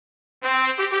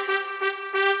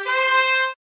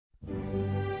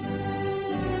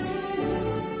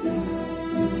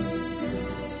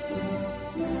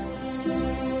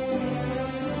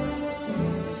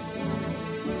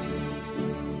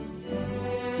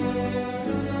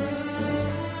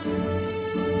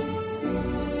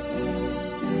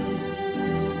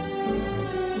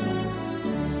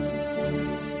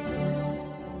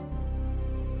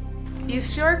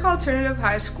East York Alternative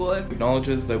High School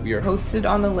acknowledges that we are hosted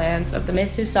on the lands of the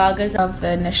Mississaugas of the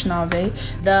Anishinaabe,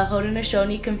 the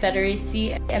Haudenosaunee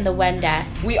Confederacy, and the Wendat.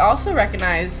 We also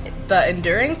recognize the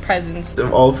enduring presence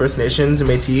of all First Nations,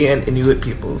 Métis, and Inuit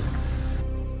peoples.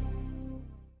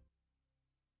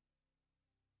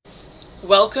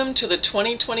 Welcome to the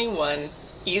 2021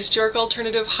 East York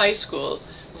Alternative High School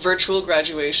Virtual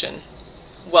Graduation.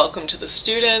 Welcome to the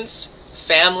students,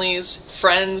 families,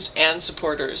 friends, and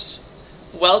supporters.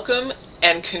 Welcome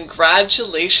and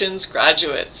congratulations,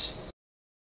 graduates.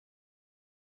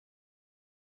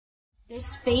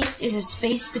 This space is a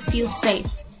space to feel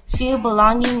safe, feel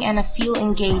belonging, and feel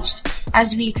engaged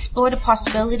as we explore the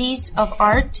possibilities of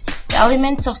art, the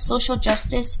elements of social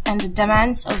justice, and the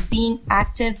demands of being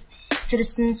active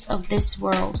citizens of this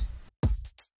world.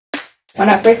 When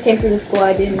I first came to the school,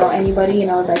 I didn't know anybody, and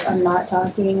I was like, I'm not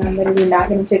talking, I'm literally not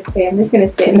going to participate, I'm just going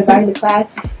to sit in the back of the class,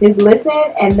 just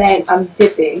listen, and then I'm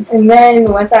dipping. And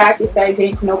then once I actually started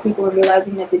getting to know people and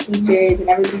realizing that the teachers and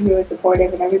everybody who was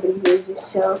supportive and everybody who was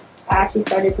just chill, I actually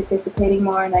started participating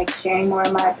more and like sharing more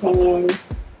of my opinions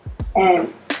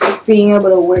and being able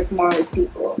to work more with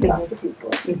people, talk to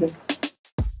people.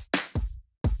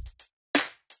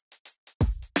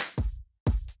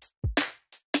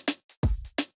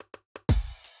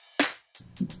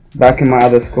 Back in my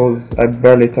other schools, I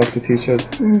barely talk to teachers.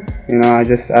 You know, I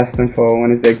just ask them for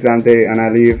when is the exam day and I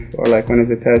leave, or like when is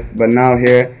the test. But now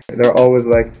here, they're always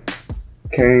like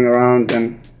carrying around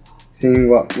and seeing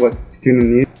what student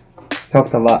needs.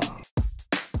 Talked a lot.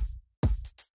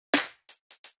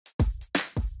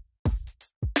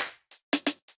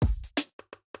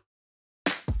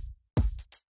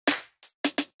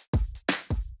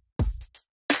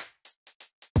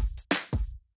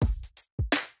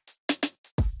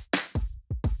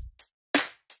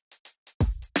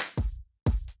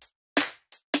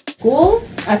 School,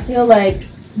 I feel like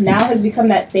now has become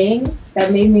that thing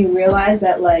that made me realize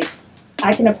that like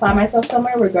I can apply myself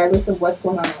somewhere regardless of what's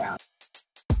going on around.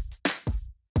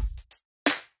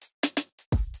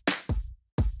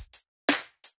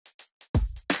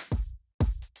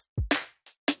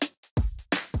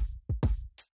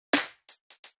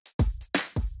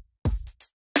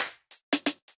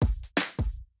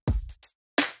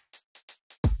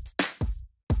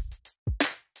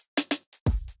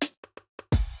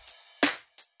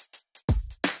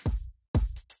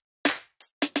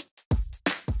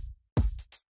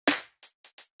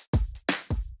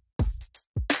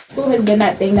 School has been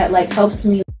that thing that like helps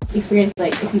me experience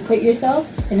like if you put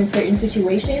yourself in a certain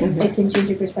situation, it can change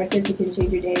your perspective, it can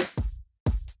change your day.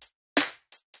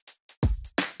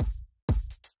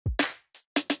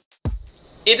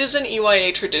 It is an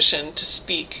EYA tradition to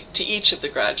speak to each of the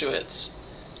graduates,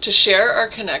 to share our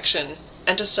connection,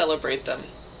 and to celebrate them.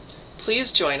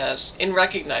 Please join us in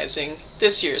recognizing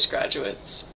this year's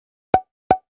graduates.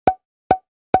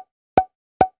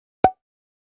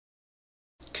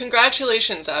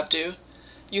 Congratulations, Abdu.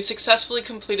 You successfully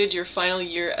completed your final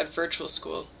year at virtual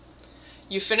school.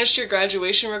 You finished your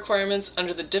graduation requirements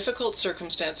under the difficult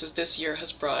circumstances this year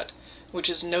has brought, which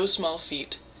is no small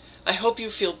feat. I hope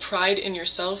you feel pride in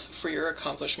yourself for your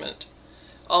accomplishment.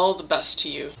 All the best to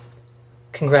you.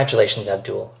 Congratulations,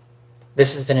 Abdul.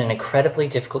 This has been an incredibly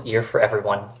difficult year for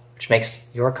everyone, which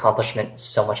makes your accomplishment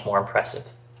so much more impressive.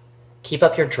 Keep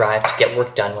up your drive to get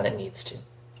work done when it needs to.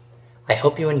 I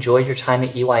hope you enjoy your time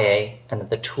at EYA and that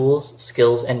the tools,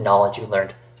 skills, and knowledge you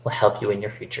learned will help you in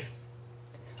your future.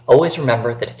 Always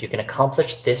remember that if you can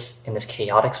accomplish this in this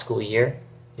chaotic school year,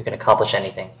 you can accomplish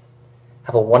anything.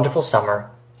 Have a wonderful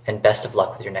summer and best of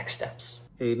luck with your next steps.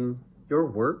 Aiden, your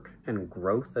work and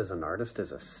growth as an artist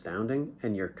is astounding,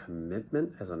 and your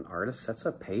commitment as an artist sets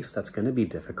a pace that's going to be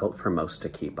difficult for most to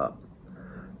keep up.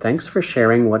 Thanks for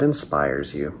sharing what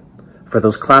inspires you. For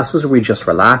those classes where we just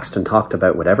relaxed and talked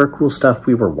about whatever cool stuff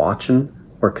we were watching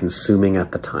or consuming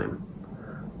at the time.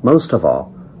 Most of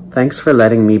all, thanks for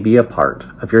letting me be a part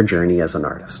of your journey as an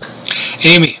artist.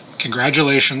 Amy,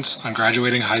 congratulations on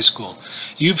graduating high school.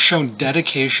 You've shown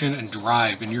dedication and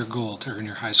drive in your goal to earn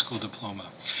your high school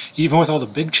diploma. Even with all the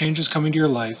big changes coming to your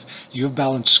life, you have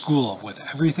balanced school with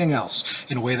everything else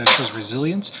in a way that shows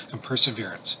resilience and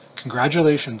perseverance.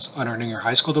 Congratulations on earning your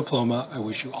high school diploma. I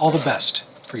wish you all the best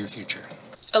for your future.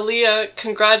 Aaliyah,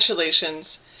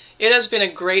 congratulations. It has been a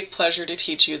great pleasure to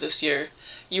teach you this year.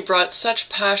 You brought such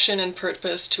passion and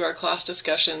purpose to our class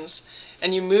discussions,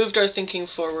 and you moved our thinking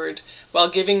forward while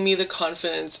giving me the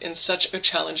confidence in such a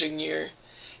challenging year.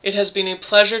 It has been a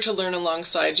pleasure to learn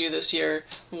alongside you this year.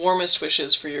 Warmest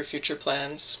wishes for your future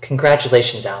plans.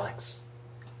 Congratulations, Alex.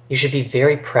 You should be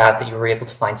very proud that you were able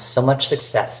to find so much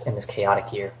success in this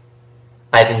chaotic year.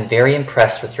 I've been very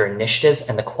impressed with your initiative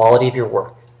and the quality of your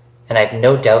work, and I have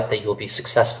no doubt that you will be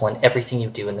successful in everything you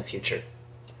do in the future.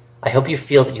 I hope you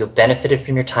feel that you have benefited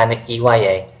from your time at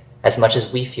EYA as much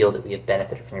as we feel that we have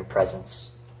benefited from your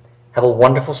presence. Have a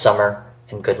wonderful summer,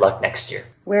 and good luck next year.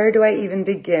 Where do I even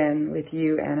begin with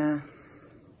you, Anna?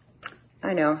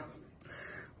 I know.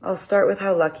 I'll start with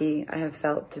how lucky I have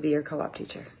felt to be your co-op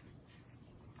teacher.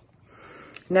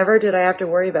 Never did I have to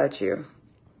worry about you.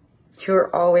 You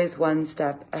were always one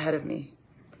step ahead of me.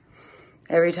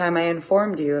 Every time I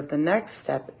informed you of the next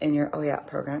step in your OYAP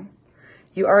program,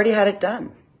 you already had it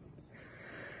done.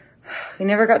 We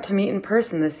never got to meet in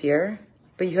person this year,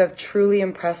 but you have truly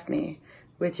impressed me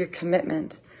with your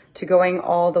commitment to going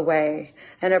all the way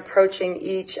and approaching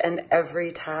each and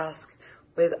every task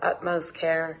with utmost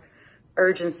care,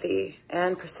 urgency,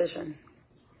 and precision.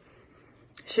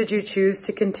 Should you choose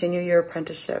to continue your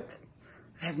apprenticeship,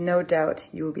 I have no doubt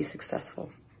you will be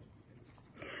successful.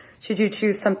 Should you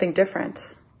choose something different,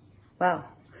 well,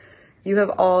 you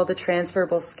have all the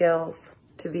transferable skills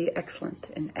to be excellent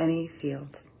in any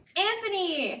field.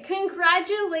 Anthony,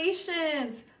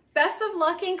 congratulations! Best of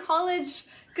luck in college.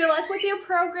 Good luck with your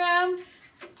program.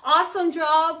 Awesome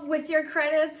job with your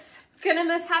credits. Gonna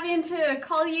miss having to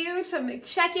call you to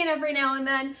check in every now and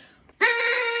then.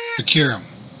 Akira,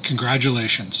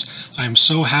 congratulations. I am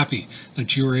so happy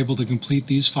that you were able to complete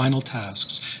these final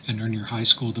tasks and earn your high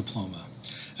school diploma.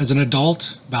 As an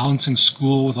adult, balancing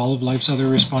school with all of life's other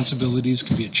responsibilities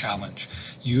can be a challenge.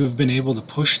 You have been able to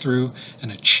push through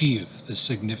and achieve this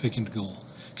significant goal.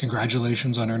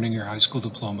 Congratulations on earning your high school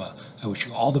diploma. I wish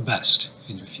you all the best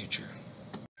in your future.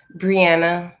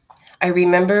 Brianna, I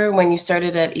remember when you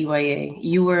started at EYA,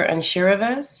 you were unsure of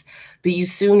us, but you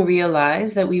soon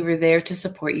realized that we were there to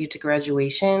support you to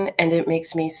graduation, and it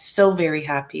makes me so very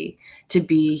happy to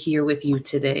be here with you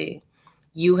today.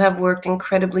 You have worked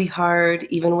incredibly hard,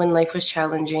 even when life was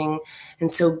challenging,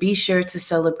 and so be sure to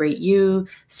celebrate you,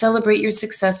 celebrate your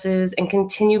successes, and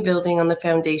continue building on the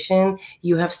foundation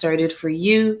you have started for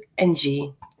you and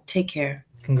G. Take care.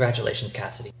 Congratulations,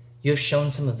 Cassidy. You have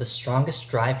shown some of the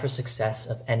strongest drive for success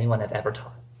of anyone I've ever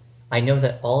taught. I know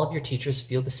that all of your teachers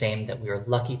feel the same, that we are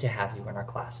lucky to have you in our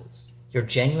classes. Your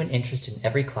genuine interest in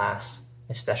every class,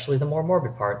 especially the more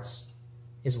morbid parts,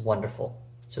 is wonderful,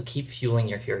 so keep fueling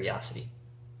your curiosity.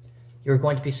 You are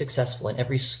going to be successful in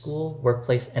every school,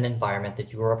 workplace, and environment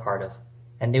that you are a part of,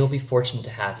 and they will be fortunate to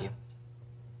have you.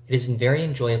 It has been very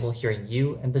enjoyable hearing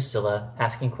you and Basila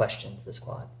asking questions this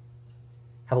quad.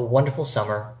 Have a wonderful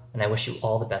summer, and I wish you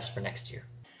all the best for next year.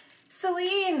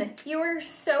 Celine, you are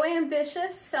so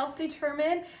ambitious,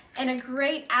 self-determined, and a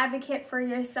great advocate for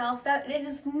yourself that it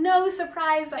is no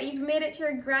surprise that you've made it to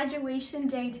your graduation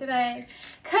day today.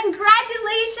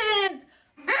 Congratulations!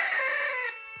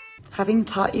 Having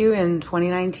taught you in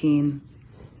 2019,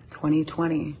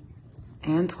 2020,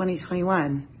 and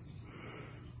 2021,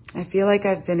 I feel like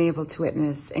I've been able to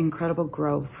witness incredible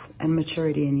growth and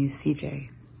maturity in you, CJ.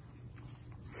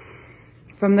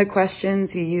 From the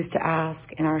questions you used to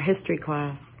ask in our history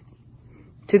class,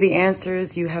 to the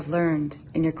answers you have learned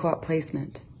in your co-op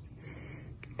placement,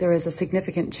 there is a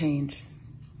significant change.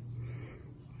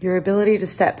 Your ability to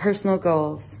set personal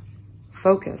goals,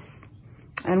 focus,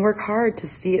 and work hard to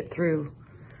see it through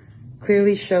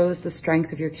clearly shows the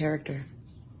strength of your character.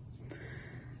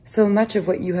 So much of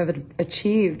what you have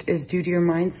achieved is due to your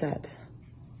mindset.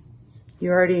 You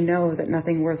already know that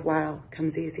nothing worthwhile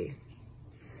comes easy.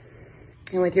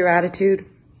 And with your attitude,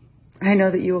 I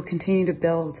know that you will continue to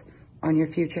build on your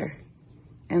future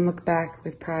and look back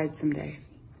with pride someday.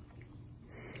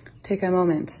 Take a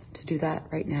moment to do that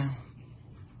right now.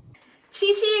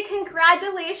 Chi-Chi,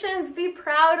 congratulations. Be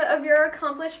proud of your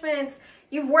accomplishments.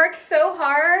 You've worked so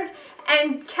hard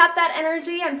and kept that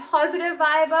energy and positive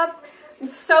vibe up. I'm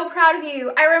so proud of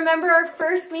you. I remember our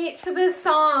first meet to this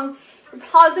song. Your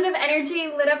positive energy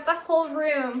lit up the whole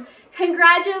room.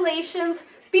 Congratulations.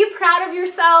 Be proud of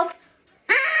yourself.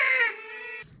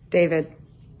 David,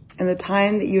 in the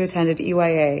time that you attended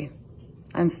EYA,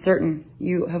 I'm certain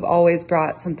you have always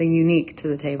brought something unique to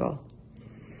the table.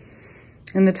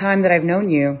 In the time that I've known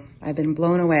you, I've been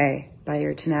blown away by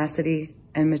your tenacity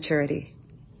and maturity.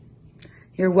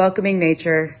 Your welcoming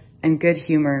nature and good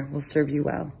humor will serve you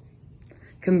well.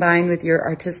 Combined with your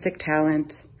artistic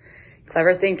talent,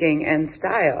 clever thinking, and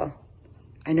style,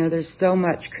 I know there's so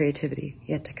much creativity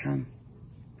yet to come.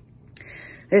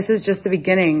 This is just the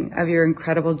beginning of your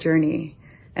incredible journey,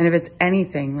 and if it's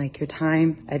anything like your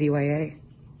time at EYA,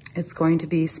 it's going to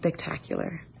be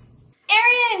spectacular.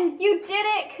 Erin, you did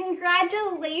it!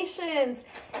 Congratulations!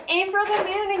 Aim for the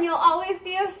moon and you'll always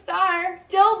be a star.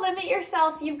 Don't limit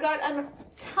yourself. You've got a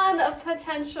ton of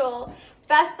potential.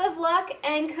 Best of luck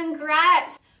and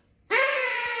congrats.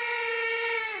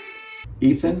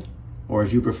 Ethan, or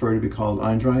as you prefer to be called,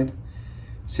 Android,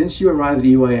 since you arrived at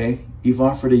EYA, you've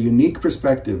offered a unique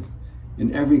perspective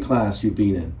in every class you've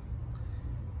been in.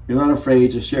 You're not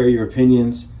afraid to share your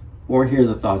opinions or hear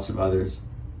the thoughts of others.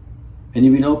 And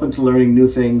you've been open to learning new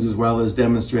things as well as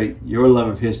demonstrate your love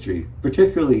of history,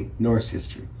 particularly Norse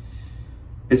history.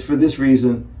 It's for this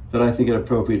reason that I think it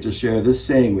appropriate to share this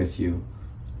saying with you: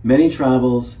 many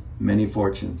travels, many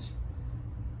fortunes.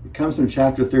 It comes from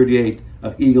chapter 38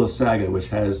 of Eagle's Saga, which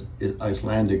has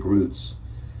Icelandic roots.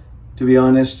 To be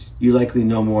honest, you likely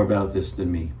know more about this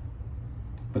than me.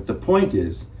 But the point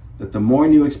is that the more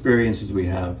new experiences we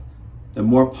have, the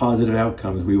more positive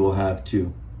outcomes we will have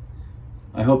too.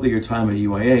 I hope that your time at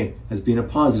EYA has been a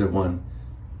positive one.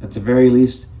 At the very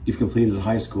least, you've completed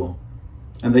high school,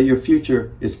 and that your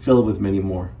future is filled with many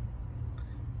more.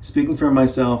 Speaking for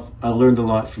myself, I learned a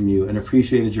lot from you and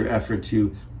appreciated your effort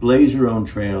to blaze your own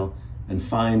trail and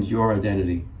find your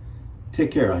identity. Take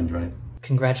care, Android.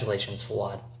 Congratulations,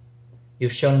 Fawad.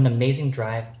 You've shown an amazing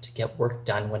drive to get work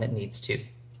done when it needs to,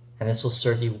 and this will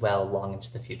serve you well long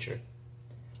into the future.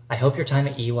 I hope your time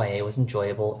at EYA was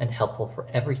enjoyable and helpful for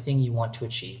everything you want to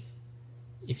achieve.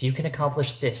 If you can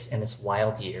accomplish this in this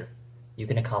wild year, you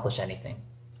can accomplish anything.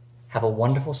 Have a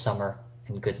wonderful summer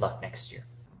and good luck next year.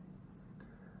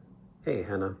 Hey,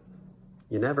 Hannah.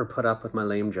 You never put up with my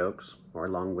lame jokes or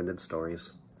long-winded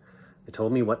stories. You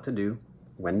told me what to do,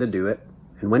 when to do it,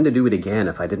 and when to do it again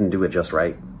if I didn't do it just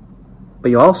right.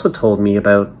 But you also told me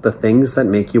about the things that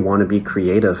make you want to be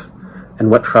creative,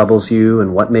 and what troubles you,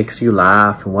 and what makes you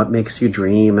laugh, and what makes you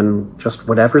dream, and just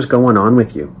whatever's going on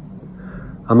with you.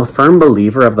 I'm a firm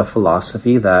believer of the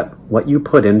philosophy that what you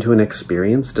put into an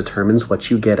experience determines what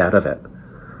you get out of it.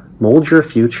 Mold your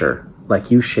future like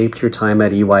you shaped your time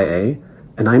at EYA,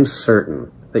 and I'm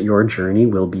certain that your journey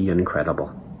will be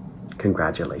incredible.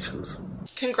 Congratulations.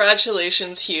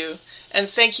 Congratulations, Hugh, and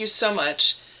thank you so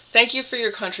much. Thank you for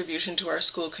your contribution to our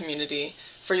school community,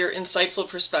 for your insightful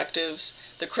perspectives,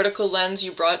 the critical lens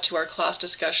you brought to our class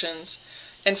discussions,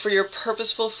 and for your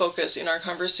purposeful focus in our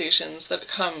conversations that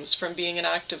comes from being an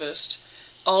activist.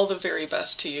 All the very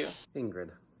best to you. Ingrid,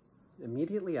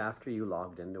 immediately after you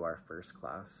logged into our first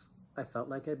class, I felt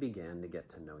like I began to get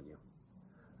to know you.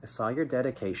 I saw your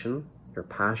dedication, your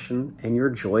passion, and your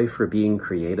joy for being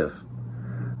creative.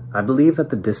 I believe that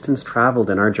the distance traveled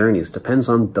in our journeys depends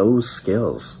on those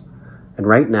skills. And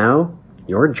right now,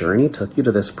 your journey took you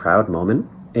to this proud moment,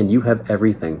 and you have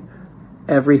everything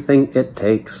it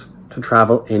takes to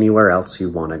travel anywhere else you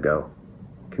want to go.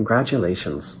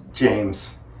 Congratulations.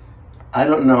 James, I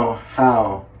don't know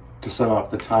how to sum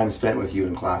up the time spent with you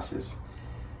in classes.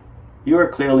 You are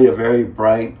clearly a very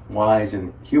bright, wise,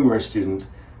 and humorous student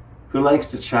who likes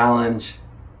to challenge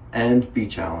and be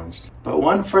challenged. But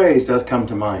one phrase does come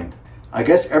to mind. I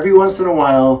guess every once in a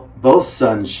while, both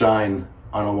suns shine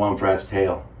on a womp rat's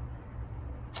tail.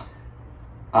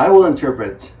 I will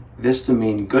interpret this to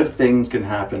mean good things can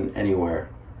happen anywhere.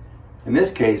 In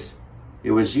this case, it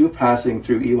was you passing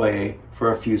through EYA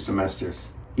for a few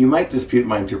semesters. You might dispute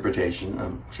my interpretation,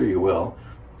 I'm sure you will,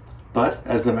 but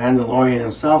as the Mandalorian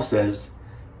himself says,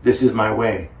 this is my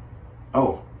way.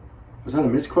 Oh, was that a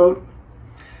misquote?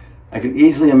 I can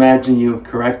easily imagine you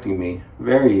correcting me,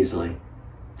 very easily.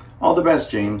 All the best,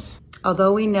 James.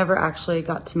 Although we never actually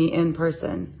got to meet in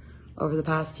person over the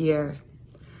past year,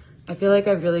 I feel like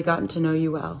I've really gotten to know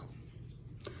you well.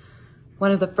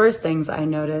 One of the first things I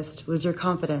noticed was your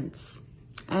confidence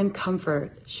and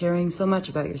comfort sharing so much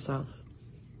about yourself.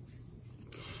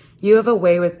 You have a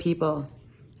way with people,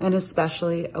 and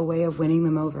especially a way of winning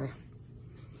them over.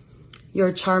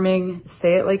 Your charming,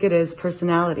 say it like it is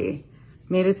personality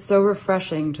made it so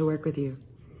refreshing to work with you.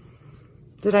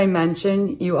 Did I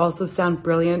mention you also sound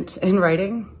brilliant in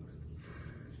writing?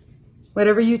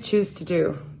 Whatever you choose to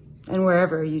do, and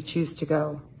wherever you choose to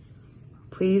go,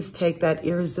 please take that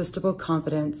irresistible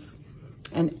confidence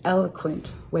and eloquent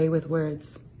way with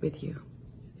words with you.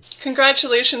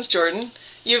 Congratulations, Jordan.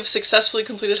 You have successfully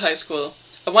completed high school.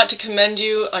 I want to commend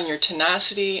you on your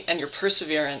tenacity and your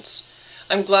perseverance.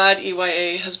 I'm glad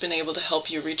EYA has been able to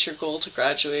help you reach your goal to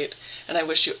graduate, and I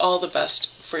wish you all the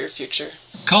best for your future.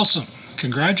 Kulsum,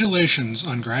 congratulations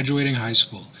on graduating high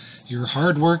school. Your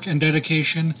hard work and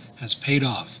dedication has paid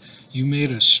off. You made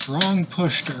a strong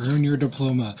push to earn your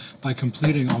diploma by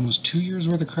completing almost 2 years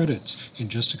worth of credits in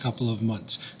just a couple of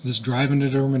months. This drive and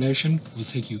determination will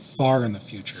take you far in the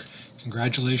future.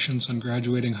 Congratulations on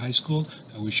graduating high school.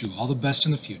 I wish you all the best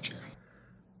in the future.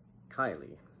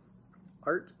 Kylie,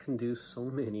 art can do so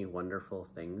many wonderful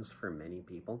things for many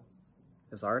people,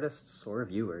 as artists or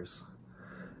viewers.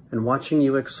 and watching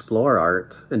you explore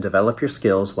art and develop your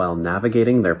skills while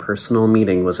navigating their personal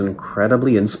meeting was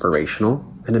incredibly inspirational,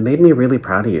 and it made me really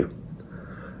proud of you.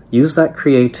 Use that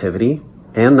creativity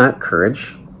and that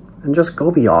courage and just go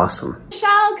be awesome.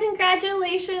 Michelle,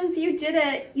 congratulations, you did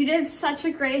it. You did such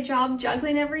a great job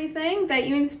juggling everything that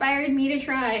you inspired me to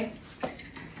try.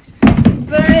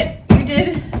 But you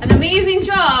did an amazing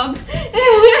job.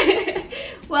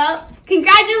 Well,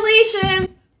 congratulations.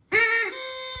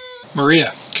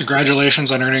 Maria,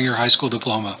 congratulations on earning your high school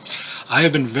diploma. I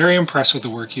have been very impressed with the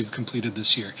work you've completed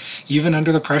this year. Even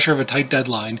under the pressure of a tight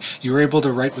deadline, you were able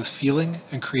to write with feeling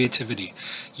and creativity.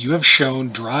 You have shown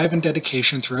drive and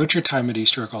dedication throughout your time at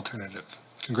East York Alternative.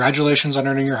 Congratulations on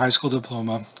earning your high school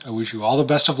diploma. I wish you all the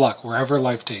best of luck wherever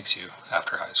life takes you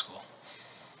after high school.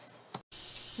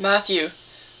 Matthew,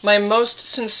 my most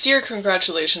sincere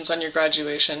congratulations on your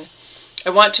graduation. I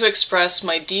want to express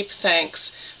my deep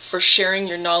thanks for sharing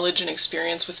your knowledge and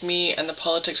experience with me and the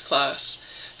politics class.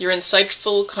 Your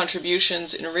insightful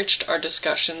contributions enriched our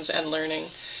discussions and learning,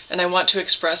 and I want to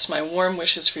express my warm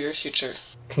wishes for your future.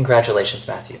 Congratulations,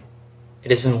 Matthew.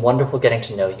 It has been wonderful getting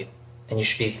to know you, and you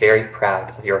should be very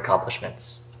proud of your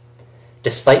accomplishments.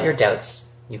 Despite your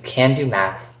doubts, you can do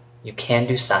math, you can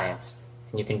do science,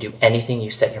 and you can do anything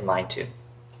you set your mind to.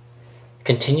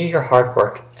 Continue your hard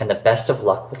work and the best of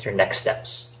luck with your next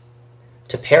steps.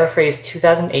 To paraphrase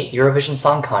 2008 Eurovision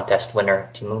Song Contest winner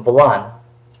Timon Balan,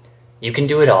 you can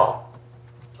do it all.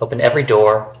 Open every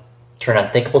door, turn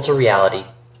unthinkable to reality.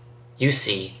 You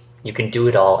see, you can do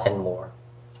it all and more.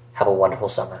 Have a wonderful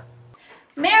summer.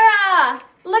 Mara,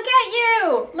 look at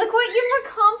you. Look what you've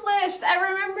accomplished. I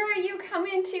remember you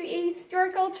coming to East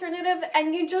York Alternative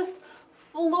and you just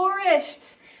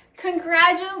flourished.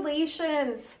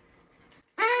 Congratulations.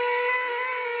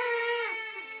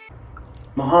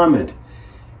 Mohammed,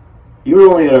 you were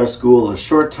only at our school a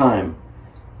short time.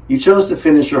 You chose to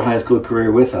finish your high school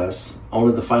career with us,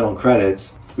 only the final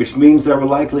credits, which means there were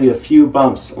likely a few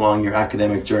bumps along your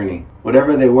academic journey.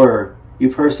 Whatever they were, you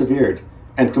persevered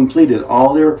and completed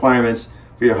all the requirements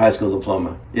for your high school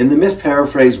diploma. In the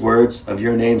misparaphrased words of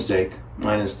your namesake,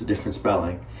 minus the different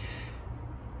spelling,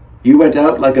 you went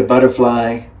out like a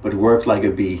butterfly, but worked like a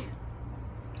bee.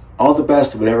 All the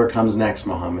best whatever comes next,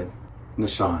 Mohammed.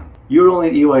 Nishan, you were only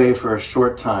at EYA for a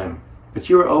short time, but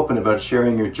you were open about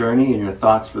sharing your journey and your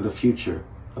thoughts for the future,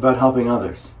 about helping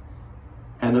others.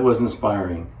 And it was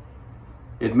inspiring.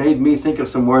 It made me think of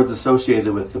some words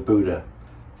associated with the Buddha.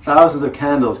 Thousands of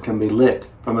candles can be lit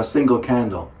from a single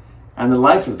candle, and the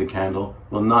life of the candle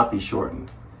will not be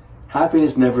shortened.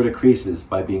 Happiness never decreases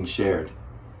by being shared.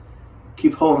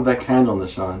 Keep hold of that candle,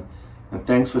 Nishan, and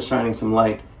thanks for shining some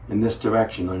light in this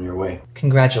direction on your way.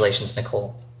 Congratulations,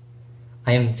 Nicole.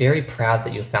 I am very proud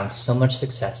that you have found so much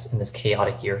success in this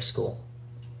chaotic year of school.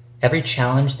 Every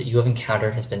challenge that you have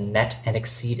encountered has been met and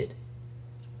exceeded.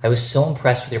 I was so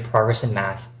impressed with your progress in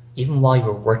math, even while you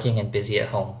were working and busy at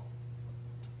home.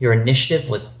 Your initiative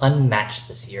was unmatched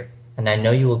this year, and I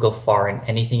know you will go far in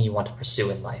anything you want to pursue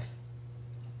in life.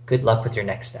 Good luck with your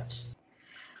next steps.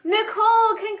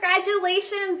 Nicole,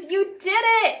 congratulations. You did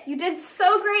it. You did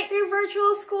so great through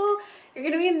virtual school. You're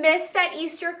going to be missed at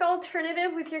East York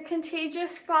Alternative with your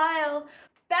contagious smile.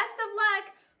 Best of luck.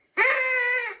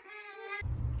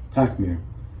 Pakmir,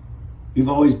 you've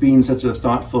always been such a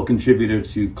thoughtful contributor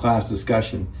to class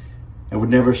discussion and would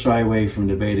never shy away from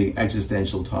debating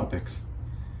existential topics.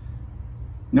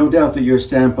 No doubt that your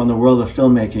stamp on the world of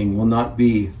filmmaking will not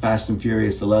be Fast and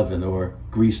Furious 11 or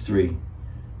Grease 3.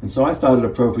 And so I thought it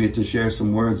appropriate to share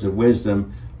some words of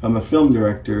wisdom from a film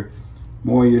director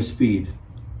more your speed.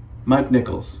 Mike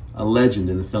Nichols, a legend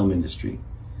in the film industry.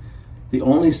 The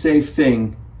only safe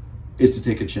thing is to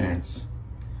take a chance.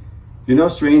 You're no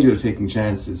stranger to taking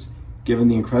chances, given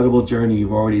the incredible journey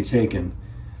you've already taken.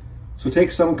 So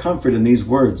take some comfort in these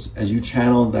words as you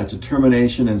channel that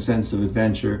determination and sense of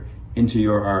adventure into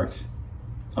your art.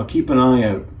 I'll keep an eye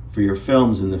out for your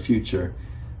films in the future.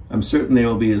 I'm certain they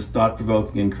will be as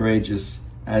thought-provoking and courageous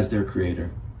as their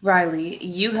creator. Riley,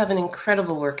 you have an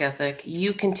incredible work ethic.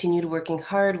 You continued working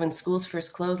hard when schools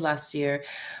first closed last year,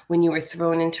 when you were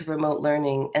thrown into remote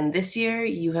learning. And this year,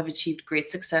 you have achieved great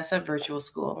success at virtual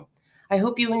school. I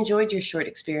hope you enjoyed your short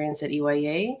experience at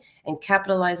EYA and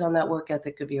capitalize on that work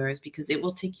ethic of yours because it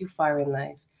will take you far in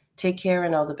life. Take care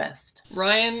and all the best.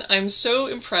 Ryan, I'm so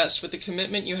impressed with the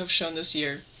commitment you have shown this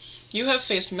year. You have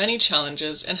faced many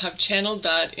challenges and have channeled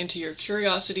that into your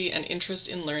curiosity and interest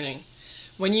in learning.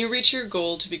 When you reach your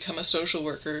goal to become a social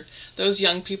worker, those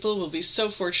young people will be so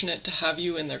fortunate to have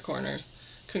you in their corner.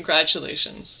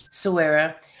 Congratulations.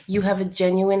 Sawera, you have a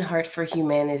genuine heart for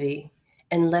humanity,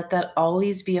 and let that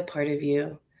always be a part of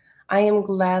you. I am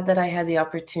glad that I had the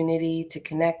opportunity to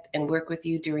connect and work with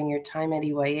you during your time at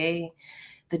EYA.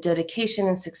 The dedication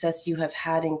and success you have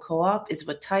had in co-op is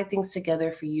what tied things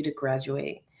together for you to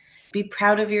graduate. Be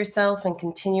proud of yourself and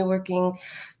continue working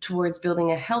towards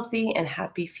building a healthy and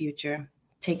happy future.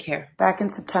 Take care. Back in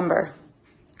September,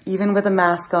 even with a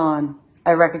mask on,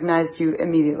 I recognized you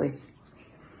immediately.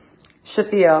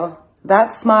 Shafiel,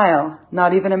 that smile,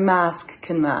 not even a mask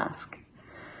can mask.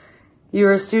 You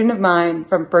were a student of mine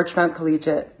from Birchmount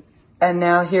Collegiate, and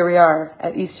now here we are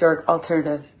at East York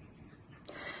Alternative.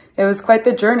 It was quite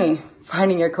the journey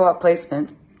finding your co-op placement,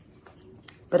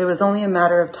 but it was only a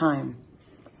matter of time.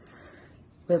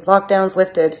 With lockdowns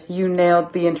lifted, you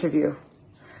nailed the interview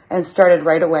and started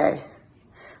right away.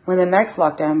 When the next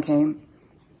lockdown came,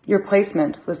 your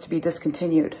placement was to be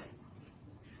discontinued,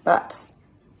 but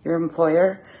your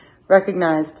employer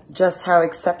recognized just how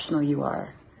exceptional you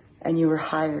are, and you were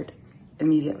hired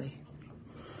immediately.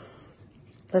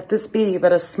 Let this be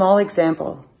but a small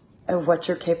example of what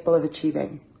you're capable of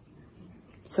achieving.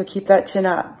 So keep that chin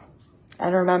up,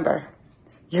 and remember,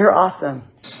 you're awesome.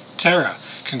 Tara,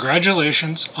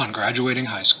 congratulations on graduating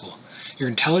high school. Your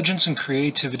intelligence and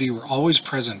creativity were always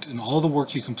present in all the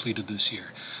work you completed this year.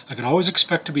 I could always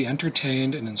expect to be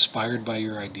entertained and inspired by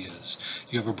your ideas.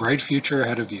 You have a bright future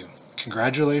ahead of you.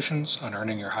 Congratulations on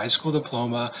earning your high school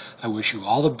diploma. I wish you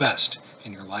all the best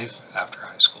in your life after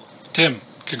high school. Tim,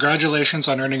 congratulations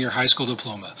on earning your high school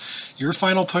diploma. Your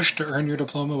final push to earn your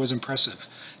diploma was impressive.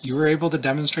 You were able to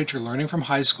demonstrate your learning from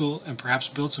high school and perhaps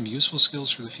build some useful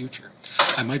skills for the future.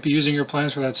 I might be using your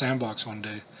plans for that sandbox one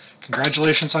day.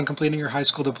 Congratulations on completing your high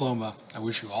school diploma. I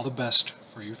wish you all the best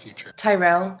for your future.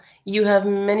 Tyrell, you have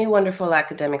many wonderful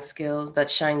academic skills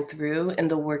that shine through in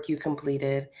the work you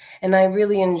completed, and I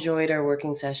really enjoyed our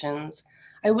working sessions.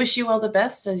 I wish you all the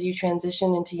best as you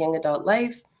transition into young adult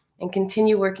life and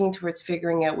continue working towards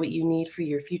figuring out what you need for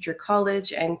your future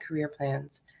college and career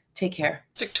plans. Take care.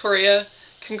 Victoria,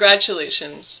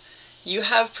 congratulations. You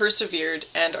have persevered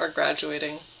and are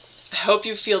graduating. I hope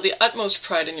you feel the utmost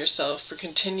pride in yourself for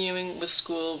continuing with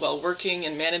school while working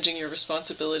and managing your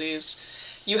responsibilities.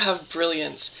 You have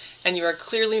brilliance, and you are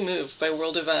clearly moved by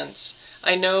world events.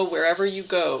 I know wherever you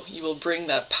go, you will bring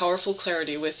that powerful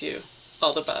clarity with you.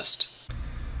 All the best.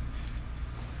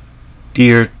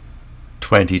 Dear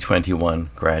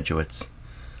 2021 graduates,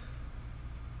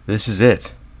 this is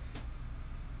it.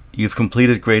 You've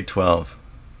completed grade 12.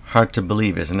 Hard to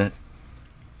believe, isn't it?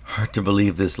 Hard to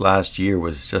believe this last year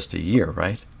was just a year,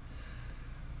 right?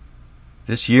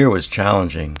 This year was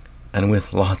challenging, and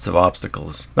with lots of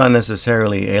obstacles. Not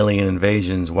necessarily alien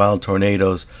invasions, wild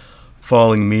tornadoes,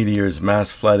 falling meteors,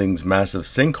 mass floodings, massive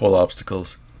sinkhole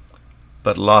obstacles,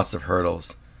 but lots of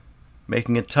hurdles,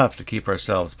 making it tough to keep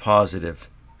ourselves positive,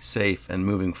 safe, and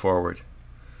moving forward.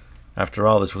 After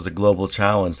all, this was a global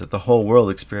challenge that the whole world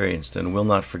experienced and will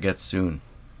not forget soon.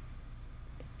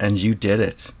 And you did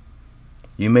it.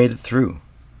 You made it through.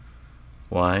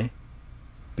 Why?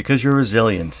 Because you're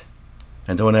resilient,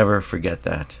 and don't ever forget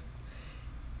that.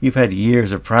 You've had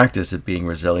years of practice at being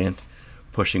resilient,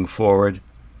 pushing forward,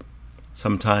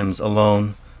 sometimes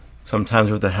alone,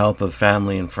 sometimes with the help of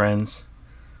family and friends.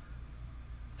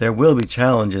 There will be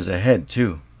challenges ahead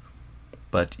too,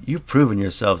 but you've proven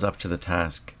yourselves up to the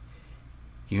task.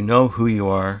 You know who you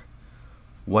are,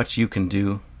 what you can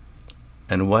do,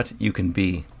 and what you can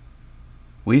be.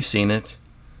 We've seen it.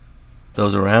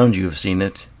 Those around you have seen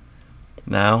it.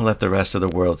 Now let the rest of the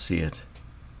world see it.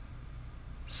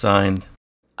 Signed,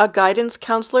 A guidance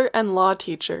counselor and law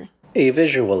teacher. A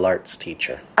visual arts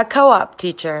teacher. A co-op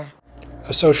teacher.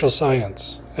 A social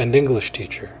science and English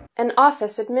teacher. An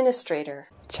office administrator.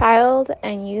 Child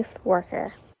and youth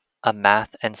worker. A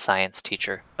math and science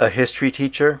teacher. a history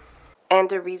teacher, And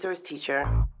a resource teacher.